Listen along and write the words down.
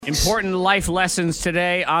Important life lessons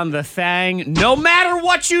today on the thing. No matter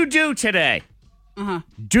what you do today,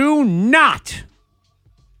 do not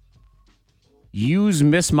use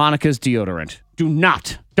Miss Monica's deodorant. Do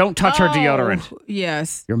not. Don't touch her deodorant.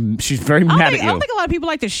 Yes. She's very mad at you. I don't think a lot of people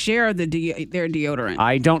like to share their deodorant.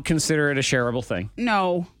 I don't consider it a shareable thing.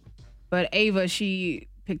 No. But Ava, she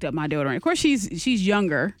picked up my deodorant. Of course, she's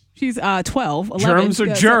younger. She's 12, 11. Germs are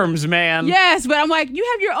germs, man. Yes, but I'm like, you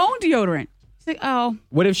have your own deodorant. She's like, oh.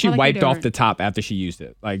 What if she I like wiped your off deodorant. the top after she used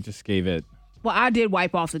it? Like, just gave it. Well, I did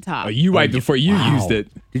wipe off the top. Oh, you wiped before you used it.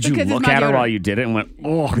 Did you Because it's look my at her deodorant. while you did it and went,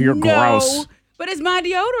 oh, you're No, gross? but it's my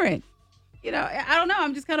deodorant. You know, I don't know.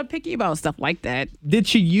 I'm just kind of picky about stuff like that. Did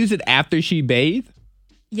she use it after she bathed?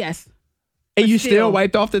 Yes. And But you still- still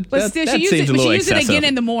wiped off the. But that, still, that she used seems it, a but little she used it excessive. again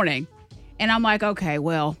in the morning. And I'm like, okay,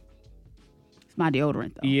 well, it's my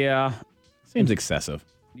deodorant, though. Yeah. Seems excessive.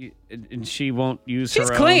 And she won't use She's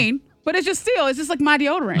her clean, but it's just like my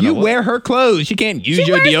deodorant. You wear her clothes. She can't use she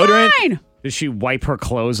your wears deodorant. mine. Does she wipe her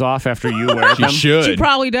clothes off after you wear She them? should. She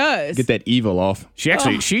probably does. Get that evil off. She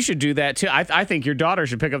should do that too. I think your daughter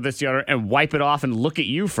should pick up this deodorant and wipe it off and look at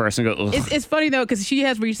you first and go, ugh. It's funny, though, because she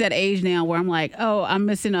has reached that age now where I'm like, oh, I'm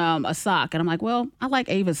missing a sock. And I'm like, well, I like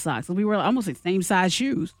Ava's socks. We were almost the same size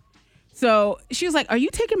shoes. So she was like, are you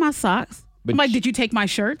taking my socks? But I'm like, did you take my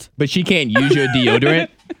shirt? But she can't use your deodorant.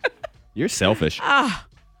 You're selfish.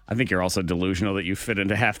 I think you're also delusional that you fit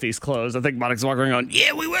into half these clothes. I think Monica's walking around going,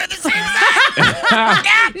 yeah, we wear the same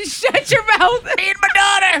size. Shut your mouth. Me and my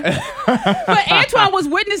daughter. But Antoine was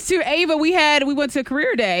witness to Ava. We went to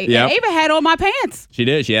career day. Yep. And Ava had on my pants. She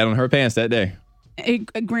did. She had on her pants that day.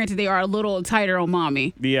 Granted, they are a little tighter on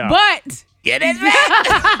mommy. Yeah. But Get it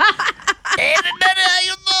back.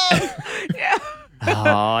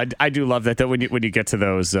 Oh, I do love that when you get to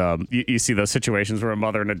those, you see those situations where a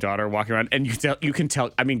mother and a daughter are walking around, and you can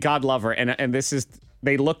tell. I mean, God love her, and this is,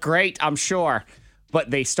 they look great, I'm sure,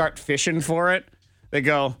 but they start fishing for it. They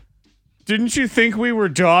go, didn't you think we were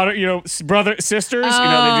brother sisters? They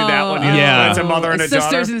do that one. Yeah. It's a mother and a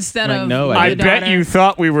sisters daughter. instead Like, of no, mother, I bet daughter. you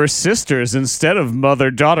thought we were sisters instead of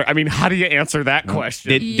mother-daughter. I mean, how do you answer that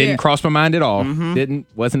question? Didn't cross my mind at all.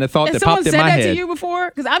 Wasn't a thought Has that someone popped in said my that head. to you before?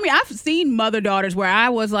 Because I mean, I've seen mother daughters where I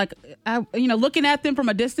was like, looking at them from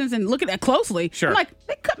a distance and looking at closely. Sure. I'm like,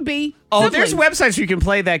 they could be. Oh, siblings. there's websites where you can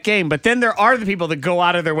play that game, but then there are the people that go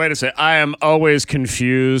out of their way to say, I am always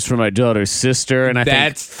confused for my daughter's sister. And I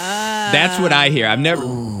think That's what I hear.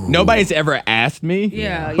 Nobody's ever asked me.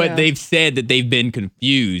 Yeah, But yeah. they've said that they've been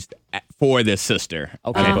confused for this sister.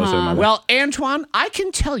 Okay. As opposed to the mother. Well, Antoine, I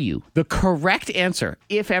can tell you the correct answer,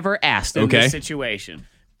 if ever asked in this situation.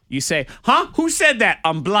 You say, huh? Who said that?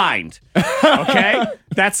 I'm blind. Okay?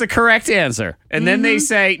 That's the correct answer. And then they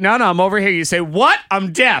say, no, I'm over here. You say, what?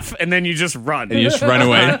 I'm deaf. And then you just run. And you just run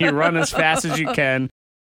away. You run as fast as you can.